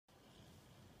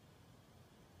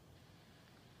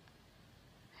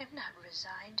I am not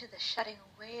resigned to the shutting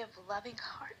away of loving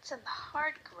hearts and the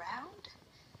hard ground.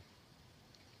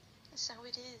 So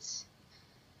it is.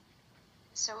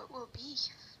 So it will be.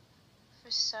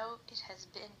 For so it has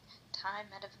been, time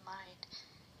out of mind.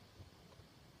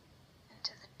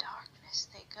 Into the darkness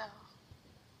they go.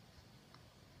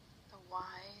 The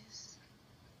wise,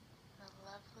 the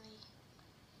lovely,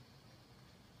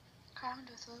 crowned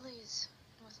with lilies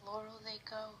and with laurel they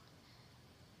go.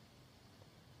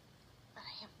 But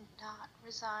I am not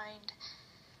resigned.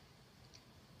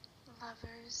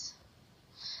 Lovers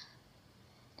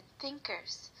and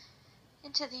thinkers,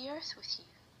 into the earth with you,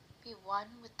 be one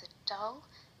with the dull,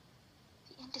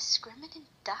 the indiscriminate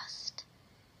dust.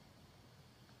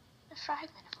 A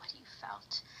fragment of what you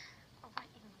felt, or what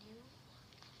you knew.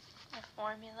 A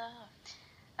formula,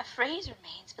 a phrase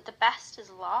remains, but the best is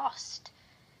lost.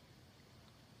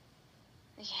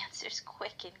 The answer's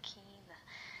quick and keen,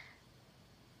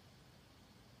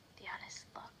 the honest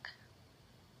look,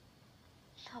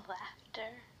 the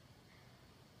laughter,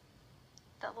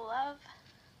 the love.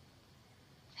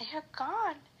 They are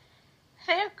gone.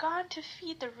 They are gone to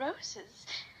feed the roses.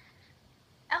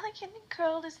 Elegant and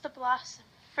curled is the blossom,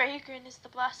 fragrant is the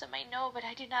blossom, I know, but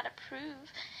I do not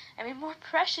approve. I mean, more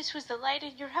precious was the light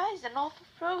in your eyes than all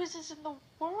the roses in the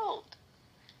world.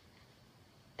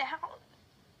 Down,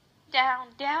 down,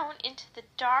 down into the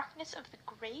darkness of the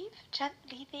grave,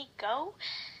 gently they go.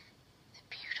 The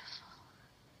beautiful,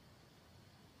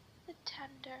 the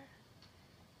tender,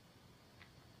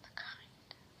 the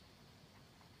kind.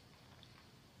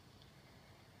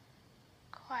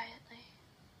 Quietly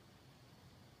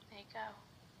they go.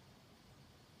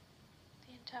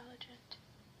 The intelligent,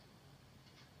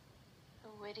 the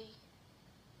witty,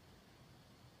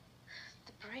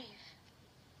 the brave.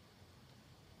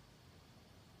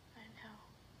 I know,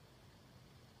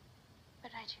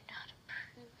 but I do not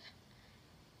approve,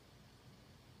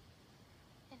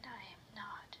 and I am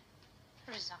not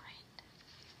resigned.